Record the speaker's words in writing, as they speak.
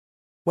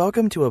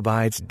Welcome to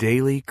Abide's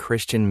Daily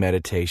Christian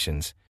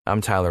Meditations.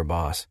 I'm Tyler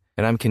Boss,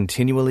 and I'm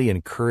continually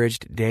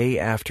encouraged day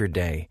after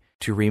day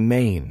to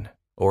remain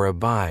or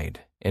abide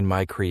in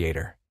my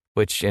Creator,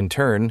 which in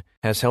turn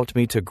has helped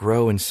me to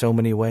grow in so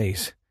many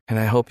ways. And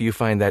I hope you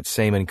find that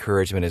same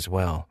encouragement as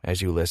well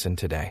as you listen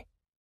today.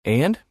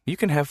 And you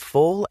can have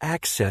full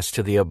access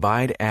to the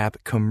Abide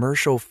app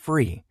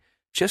commercial-free.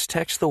 Just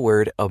text the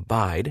word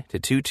ABIDE to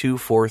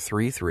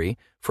 22433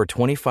 for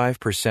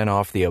 25%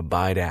 off the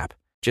Abide app.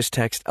 Just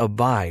text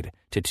ABIDE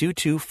to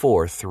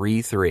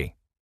 22433.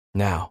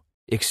 Now,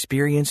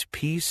 experience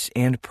peace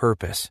and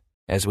purpose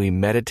as we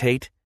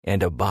meditate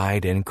and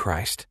abide in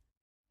Christ.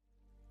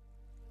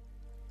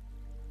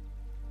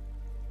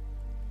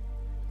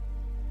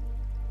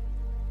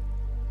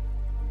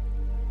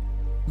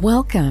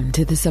 Welcome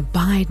to this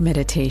Abide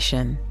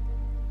meditation.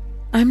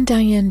 I'm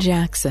Diane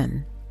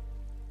Jackson.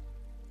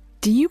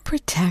 Do you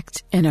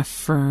protect and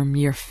affirm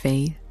your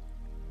faith?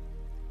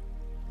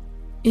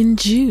 In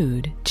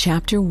Jude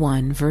chapter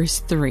 1, verse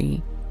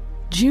 3,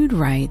 Jude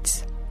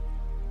writes,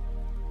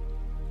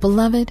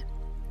 "Beloved,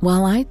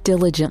 while I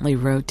diligently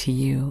wrote to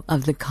you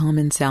of the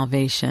common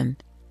salvation,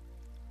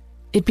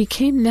 it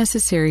became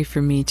necessary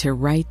for me to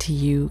write to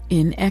you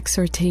in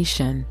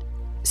exhortation,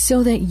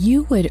 so that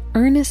you would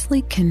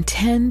earnestly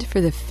contend for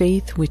the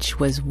faith which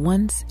was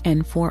once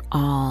and for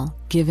all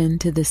given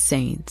to the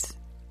saints."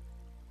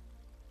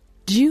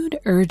 Jude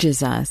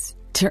urges us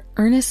to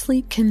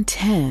earnestly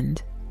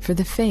contend for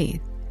the faith.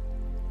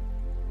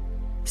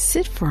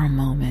 Sit for a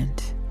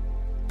moment,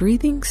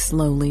 breathing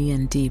slowly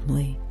and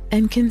deeply,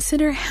 and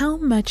consider how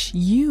much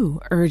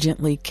you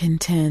urgently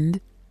contend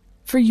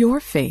for your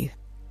faith.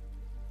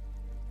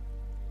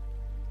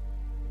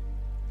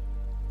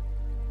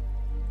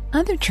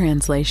 Other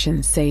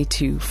translations say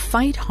to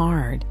fight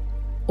hard,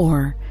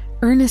 or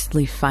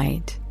earnestly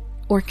fight,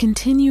 or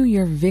continue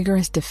your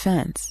vigorous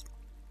defense.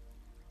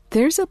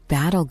 There's a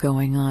battle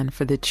going on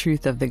for the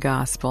truth of the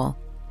gospel,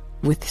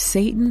 with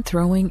Satan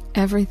throwing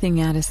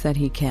everything at us that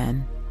he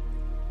can.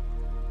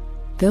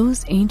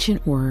 Those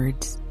ancient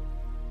words,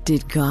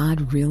 "Did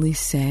God really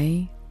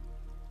say?"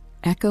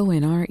 echo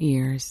in our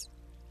ears.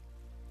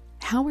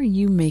 How are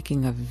you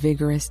making a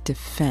vigorous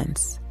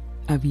defense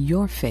of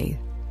your faith?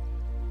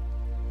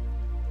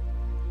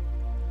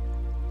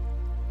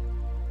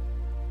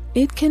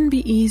 It can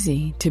be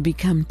easy to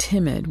become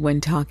timid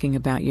when talking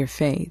about your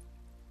faith.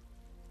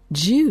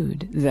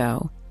 Jude,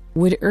 though,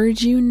 would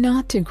urge you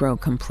not to grow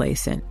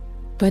complacent,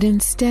 but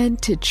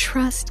instead to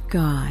trust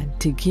God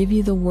to give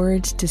you the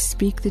words to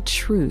speak the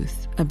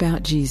truth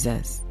about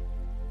Jesus.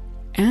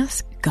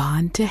 Ask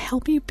God to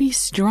help you be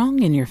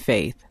strong in your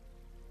faith.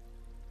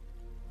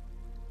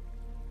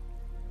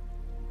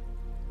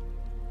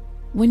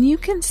 When you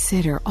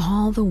consider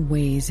all the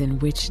ways in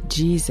which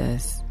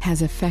Jesus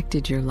has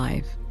affected your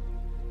life,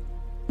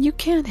 you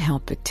can't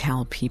help but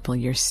tell people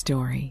your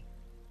story.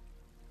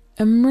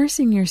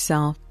 Immersing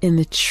yourself in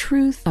the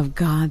truth of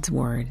God's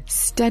Word,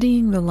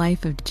 studying the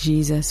life of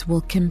Jesus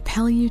will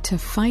compel you to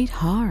fight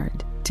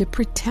hard to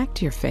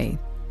protect your faith.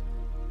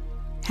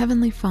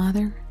 Heavenly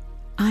Father,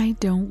 I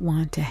don't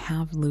want to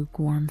have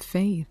lukewarm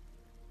faith.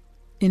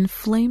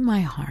 Inflame my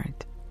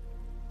heart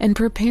and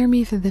prepare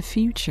me for the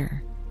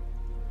future.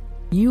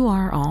 You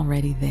are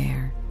already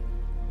there.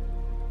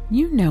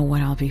 You know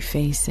what I'll be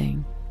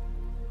facing.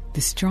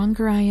 The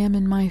stronger I am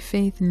in my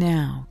faith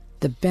now,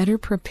 the better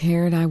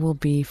prepared I will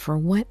be for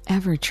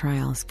whatever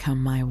trials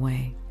come my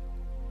way.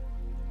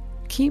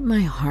 Keep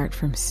my heart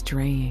from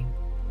straying.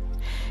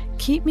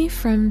 Keep me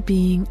from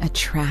being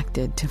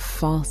attracted to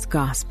false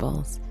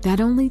gospels that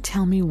only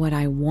tell me what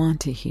I want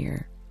to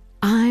hear.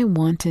 I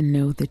want to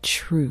know the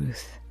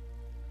truth.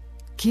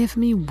 Give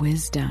me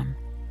wisdom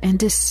and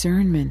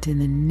discernment in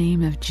the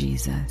name of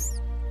Jesus.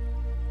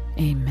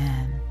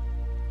 Amen.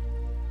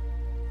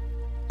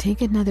 Take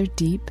another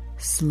deep,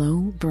 slow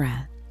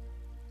breath.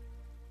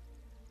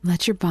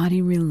 Let your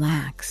body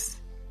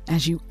relax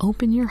as you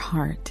open your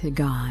heart to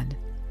God.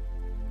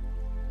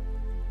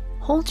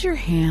 Hold your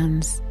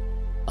hands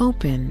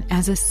open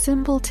as a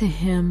symbol to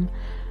Him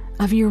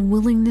of your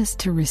willingness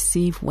to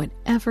receive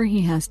whatever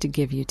He has to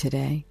give you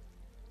today.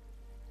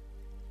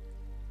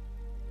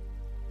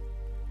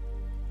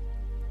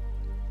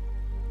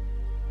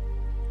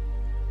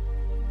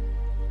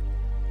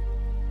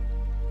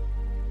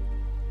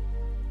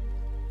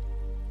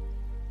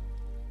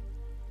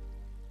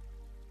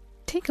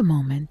 Take a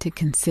moment to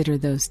consider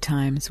those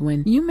times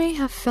when you may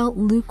have felt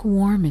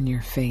lukewarm in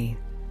your faith.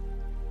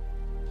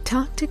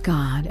 Talk to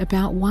God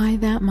about why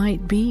that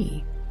might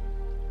be.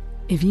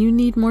 If you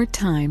need more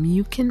time,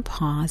 you can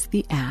pause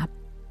the app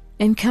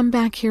and come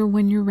back here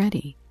when you're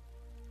ready.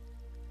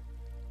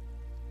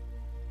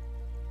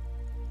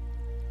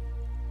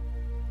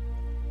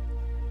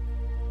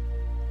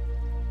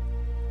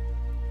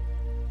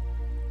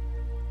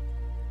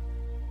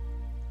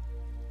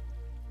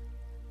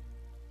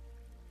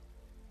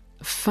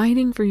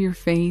 Fighting for your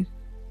faith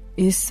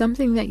is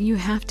something that you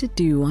have to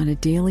do on a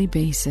daily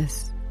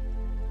basis.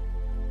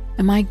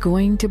 Am I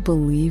going to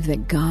believe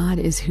that God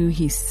is who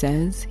He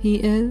says He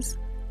is?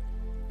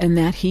 and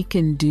that He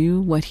can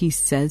do what He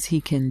says He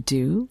can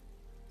do?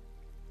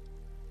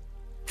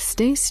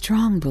 Stay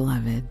strong,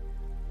 beloved.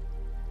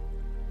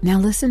 Now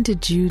listen to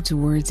Jude's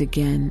words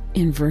again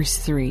in verse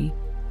 3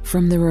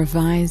 from the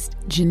Revised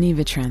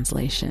Geneva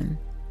Translation.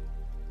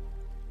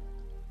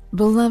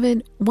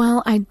 Beloved,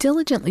 while I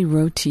diligently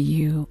wrote to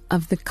you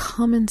of the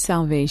common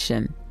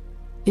salvation,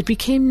 it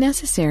became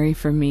necessary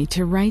for me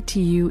to write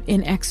to you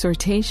in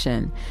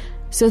exhortation,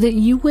 so that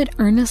you would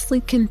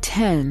earnestly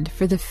contend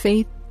for the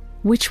faith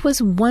which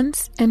was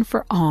once and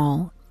for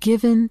all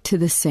given to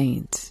the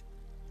saints.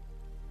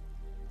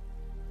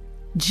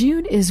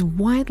 Jude is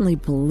widely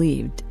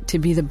believed to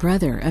be the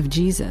brother of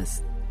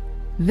Jesus.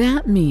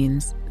 That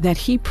means that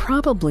he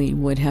probably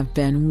would have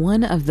been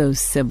one of those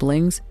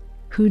siblings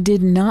who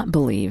did not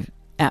believe,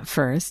 at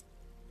first,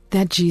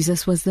 that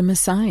Jesus was the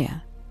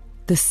Messiah,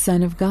 the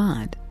Son of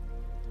God.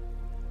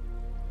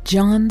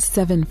 John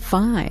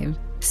 7:5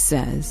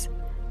 says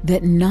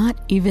that not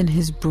even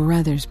his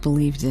brothers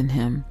believed in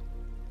him.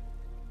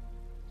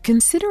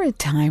 Consider a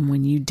time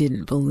when you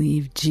didn't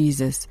believe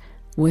Jesus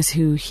was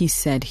who he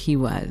said he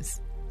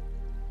was.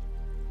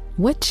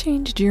 What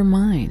changed your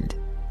mind?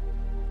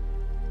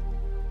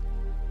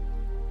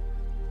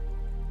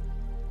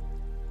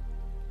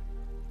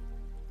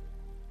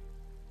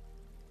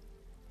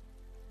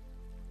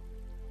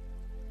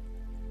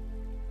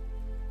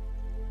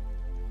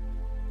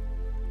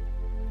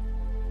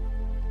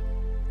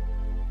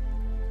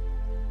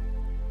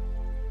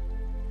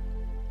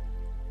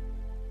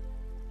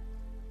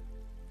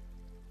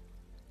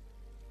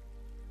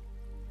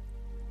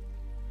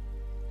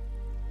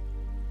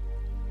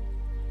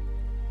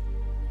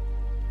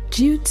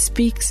 Jude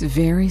speaks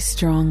very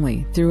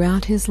strongly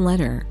throughout his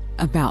letter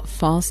about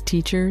false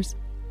teachers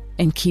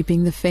and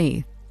keeping the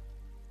faith.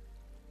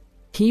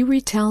 He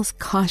retells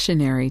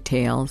cautionary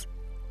tales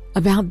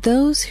about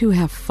those who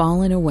have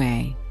fallen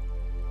away.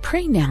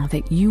 Pray now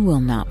that you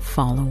will not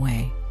fall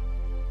away.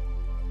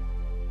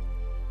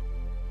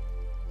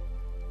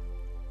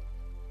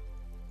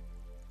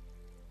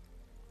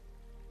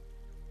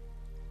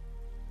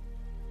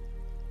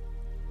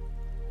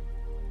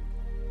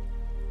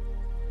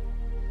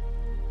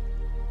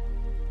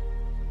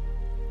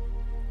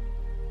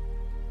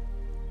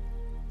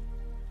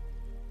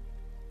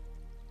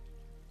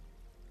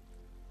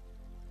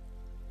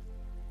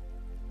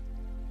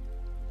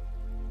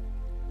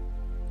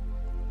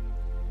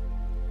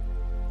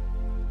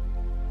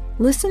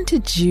 Listen to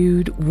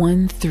Jude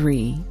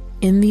 1:3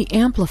 in the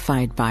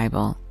Amplified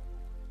Bible.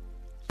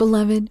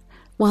 Beloved,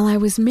 while I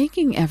was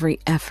making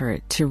every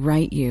effort to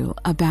write you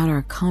about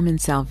our common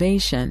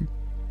salvation,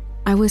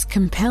 I was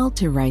compelled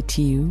to write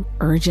to you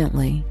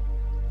urgently,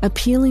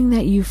 appealing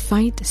that you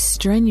fight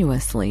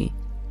strenuously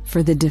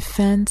for the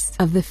defense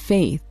of the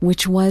faith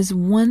which was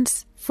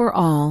once for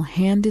all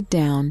handed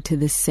down to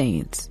the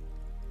saints,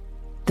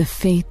 the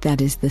faith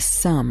that is the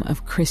sum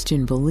of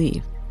Christian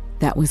belief,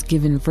 that was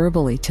given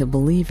verbally to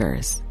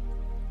believers.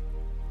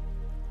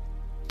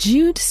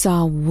 Jude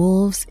saw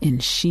wolves in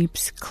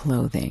sheep's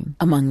clothing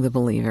among the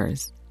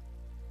believers,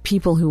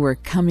 people who were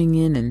coming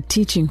in and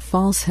teaching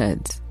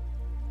falsehoods.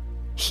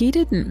 He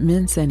didn't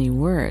mince any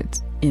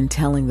words in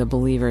telling the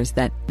believers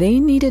that they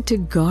needed to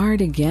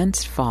guard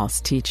against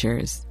false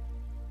teachers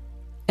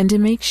and to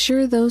make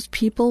sure those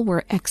people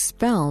were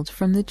expelled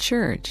from the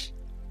church.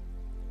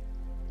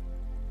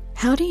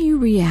 How do you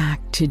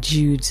react to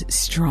Jude's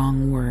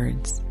strong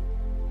words?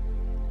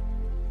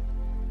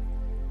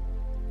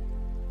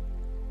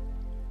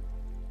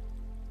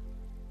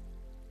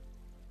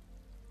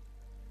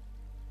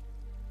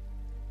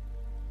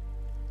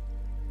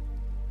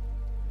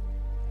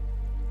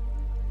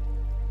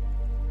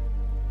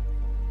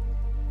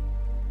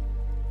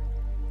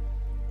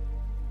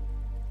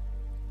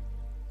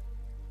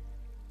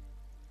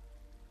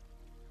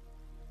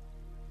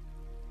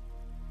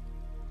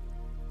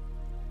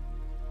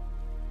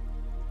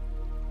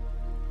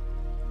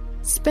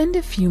 Spend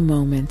a few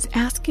moments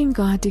asking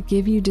God to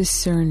give you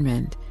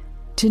discernment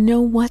to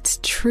know what's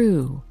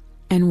true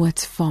and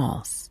what's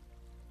false.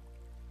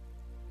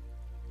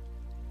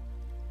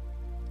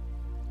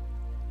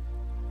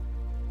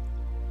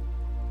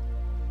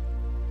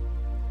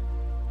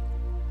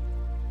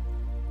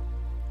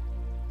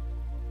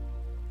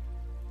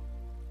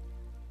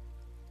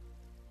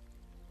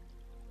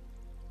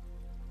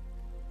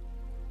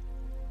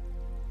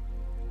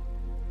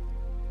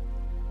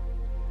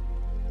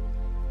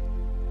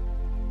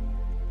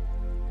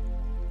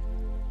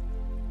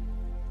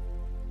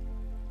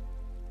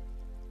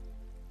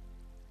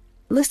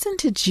 Listen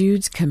to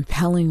Jude's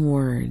compelling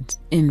words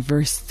in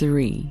verse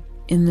 3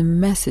 in the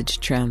Message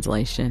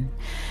translation.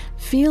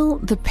 Feel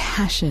the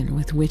passion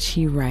with which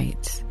he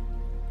writes.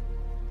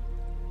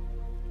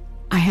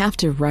 I have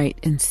to write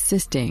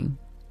insisting,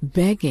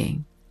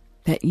 begging,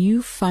 that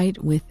you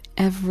fight with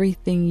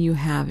everything you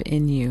have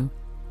in you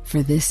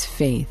for this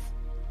faith,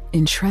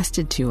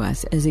 entrusted to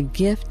us as a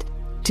gift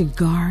to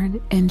guard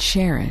and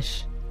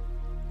cherish.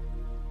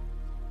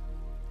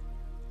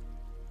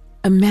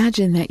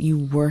 Imagine that you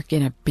work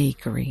in a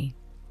bakery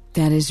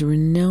that is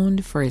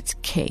renowned for its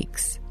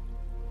cakes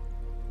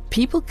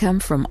People come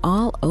from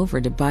all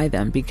over to buy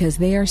them because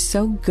they are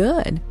so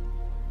good.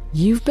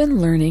 You've been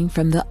learning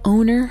from the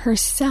owner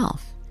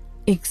herself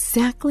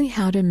exactly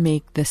how to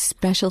make the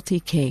specialty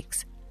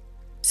cakes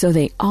so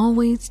they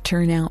always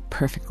turn out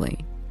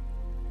perfectly.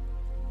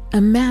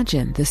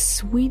 Imagine the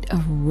sweet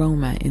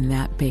aroma in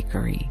that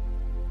bakery.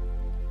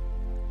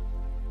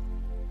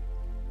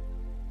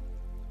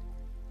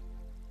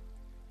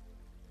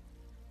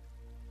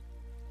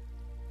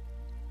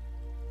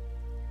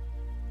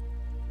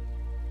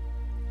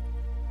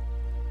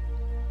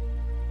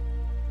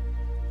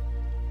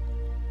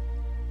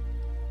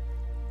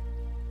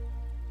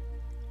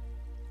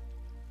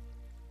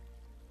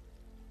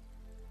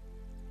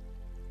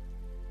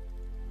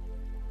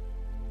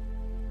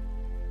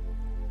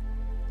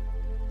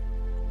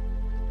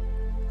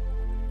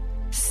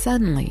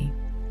 Suddenly,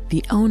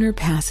 the owner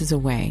passes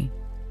away.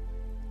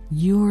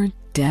 You're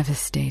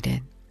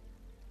devastated.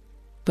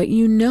 But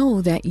you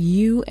know that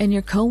you and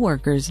your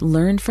coworkers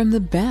learned from the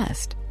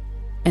best,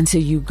 and so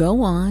you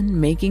go on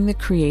making the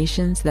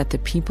creations that the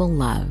people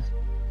love,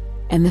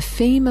 and the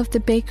fame of the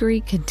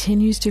bakery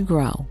continues to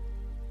grow.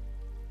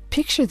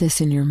 Picture this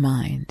in your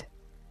mind.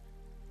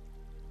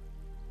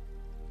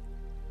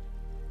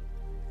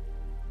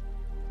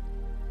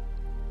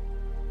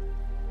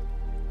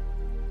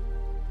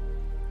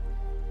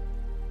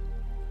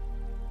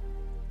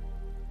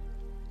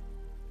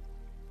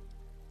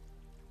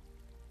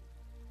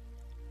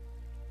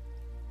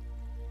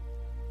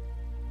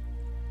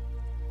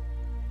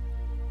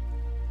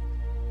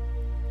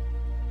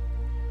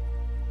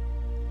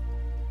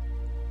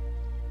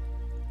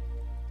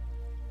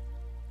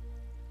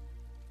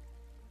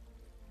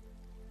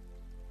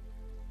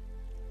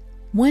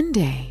 One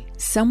day,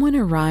 someone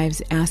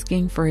arrives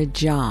asking for a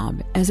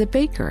job as a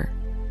baker.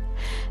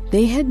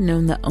 They had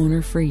known the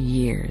owner for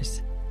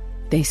years,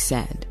 they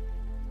said,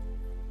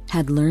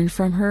 had learned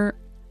from her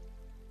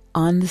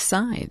on the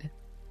side.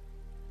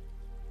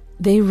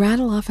 They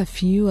rattle off a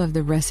few of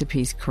the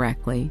recipes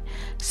correctly,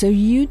 so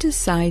you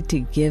decide to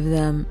give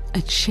them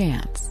a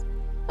chance.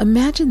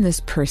 Imagine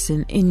this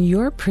person in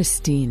your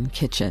pristine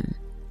kitchen.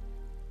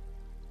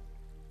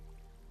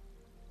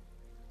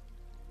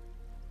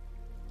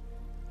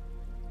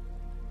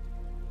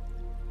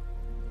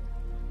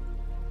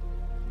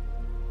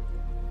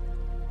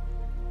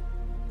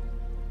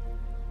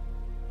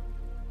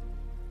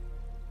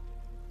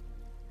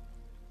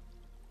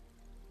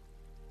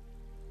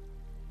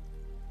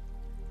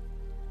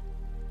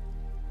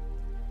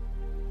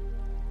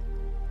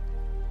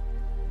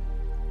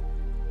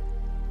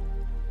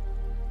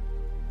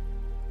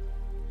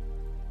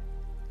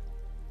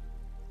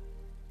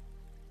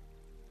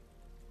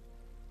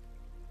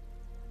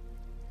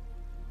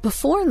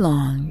 Before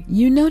long,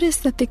 you notice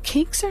that the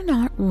cakes are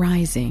not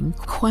rising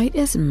quite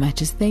as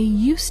much as they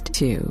used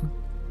to.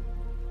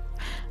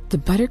 The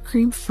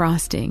buttercream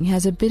frosting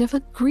has a bit of a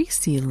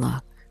greasy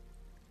look.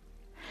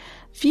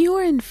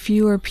 Fewer and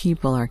fewer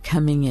people are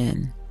coming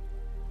in.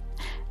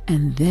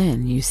 And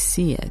then you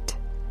see it.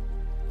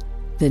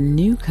 The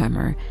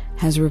newcomer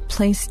has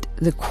replaced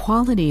the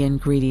quality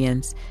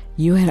ingredients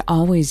you had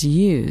always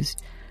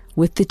used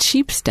with the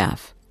cheap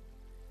stuff.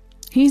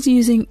 He's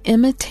using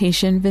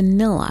imitation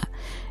vanilla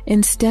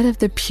instead of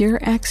the pure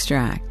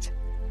extract.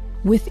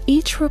 With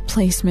each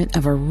replacement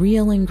of a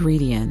real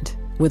ingredient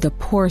with a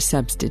poor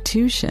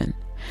substitution,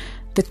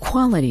 the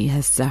quality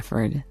has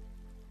suffered.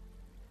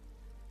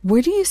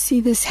 Where do you see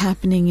this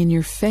happening in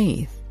your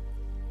faith?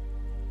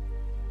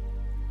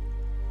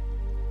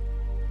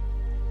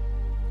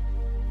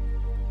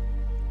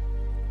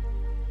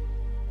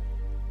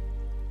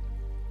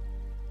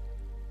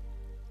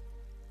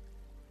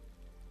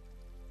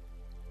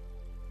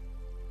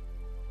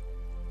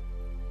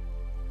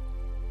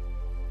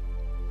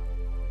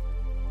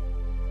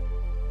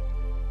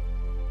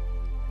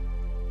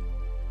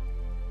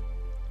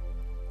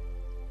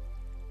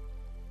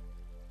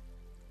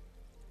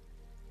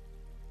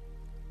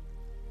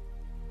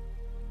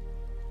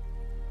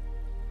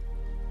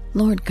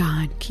 Lord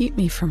God, keep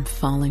me from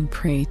falling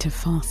prey to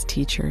false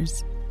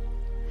teachers.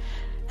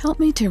 Help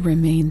me to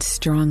remain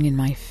strong in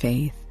my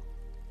faith,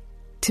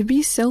 to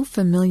be so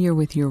familiar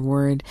with your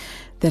word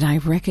that I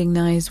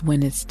recognize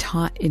when it's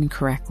taught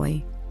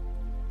incorrectly.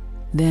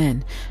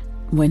 Then,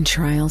 when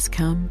trials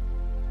come,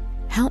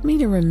 help me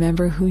to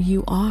remember who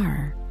you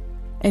are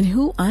and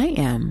who I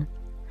am,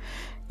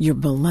 your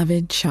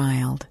beloved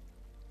child.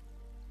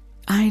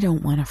 I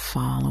don't want to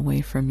fall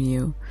away from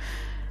you.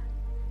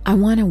 I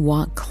want to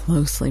walk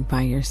closely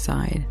by your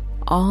side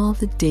all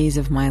the days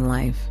of my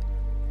life.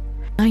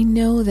 I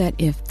know that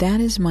if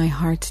that is my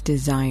heart's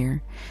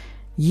desire,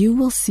 you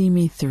will see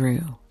me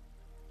through.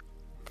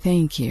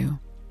 Thank you.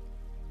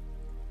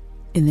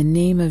 In the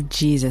name of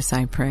Jesus,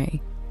 I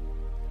pray.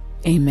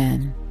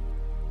 Amen.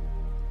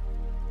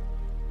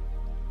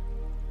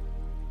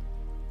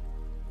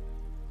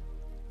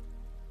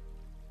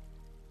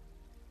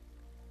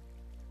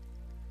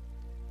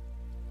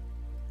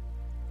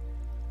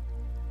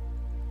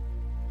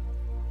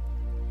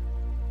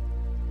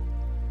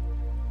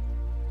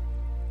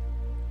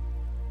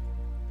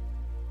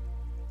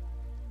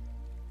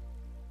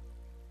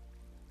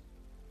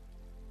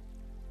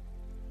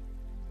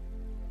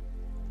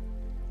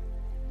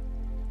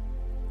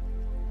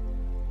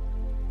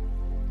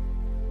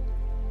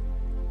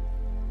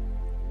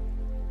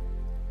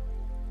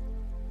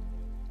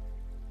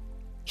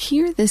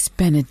 Hear this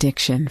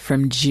benediction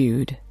from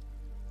Jude.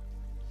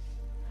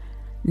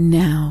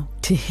 Now,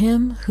 to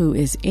him who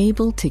is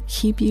able to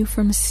keep you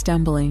from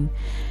stumbling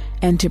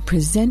and to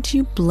present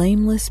you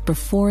blameless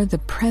before the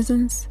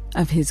presence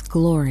of his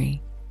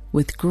glory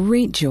with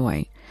great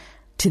joy,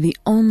 to the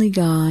only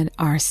God,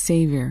 our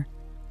Savior,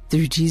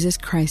 through Jesus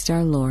Christ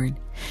our Lord,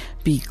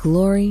 be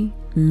glory,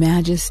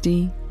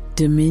 majesty,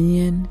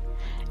 dominion,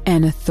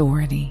 and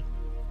authority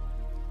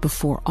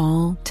before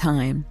all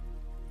time,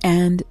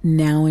 and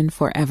now and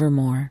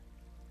forevermore.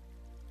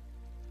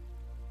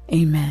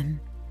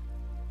 Amen.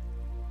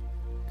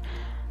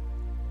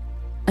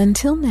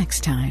 Until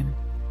next time,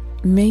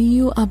 may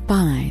you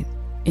abide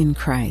in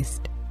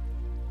Christ.